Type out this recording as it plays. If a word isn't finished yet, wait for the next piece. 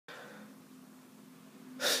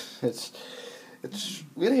it's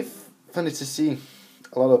really funny to see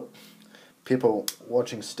a lot of people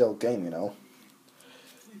watching still game, you know.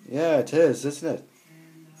 Yeah, it is, isn't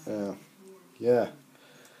it? Yeah.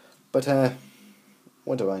 But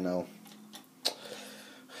what do I know?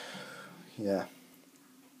 Yeah.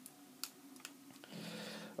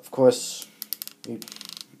 Of course,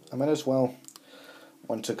 I might as well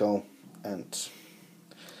want to go and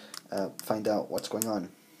find out what's going on.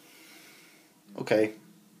 Okay.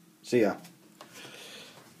 See ya.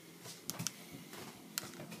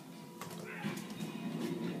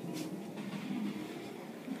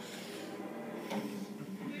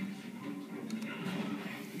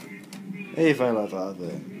 Hey,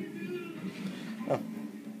 FireLavaOven. Oh.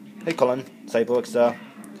 Hey, Colin. Cyborg Star.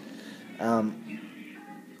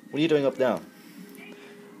 What are you doing up now?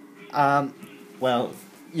 Well,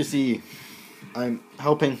 you see, I'm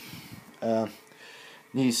helping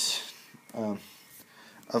these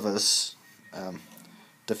others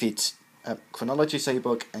defeat Chronology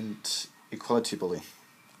Cyborg and Equality Bully.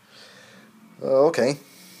 Okay.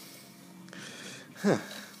 Huh.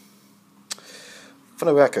 For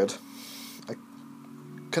the record, I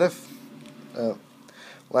could have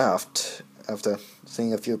laughed after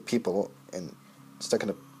seeing a few people stuck in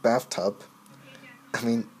a bathtub. I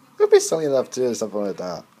mean, it would be silly enough to do something like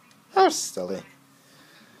that. How silly.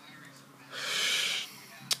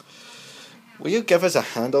 Will you give us a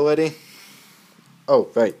hand already? Oh,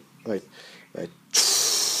 right.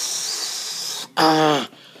 Ah.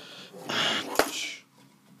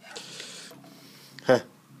 Huh.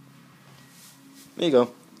 There you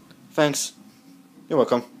go. Thanks. You're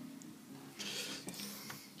welcome.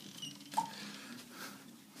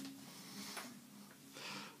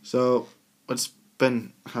 So, what's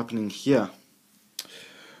been happening here?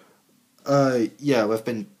 Yeah, we've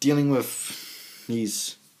been dealing with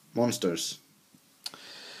these monsters.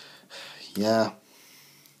 Yeah.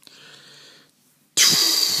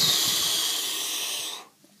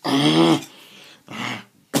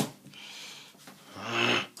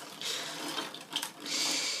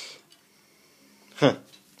 Huh.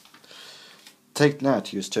 Take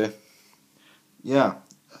that, used to. Yeah,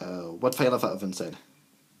 what FireLavaOven said.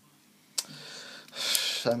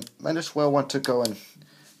 I might as well want to go and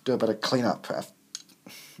do a bit of cleanup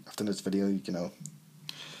after this video, you know.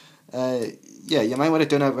 Yeah, you might want to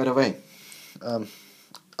do that right away.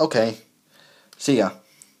 Okay. See ya.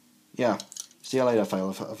 Yeah. See ya later,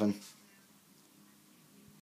 FireLavaOven.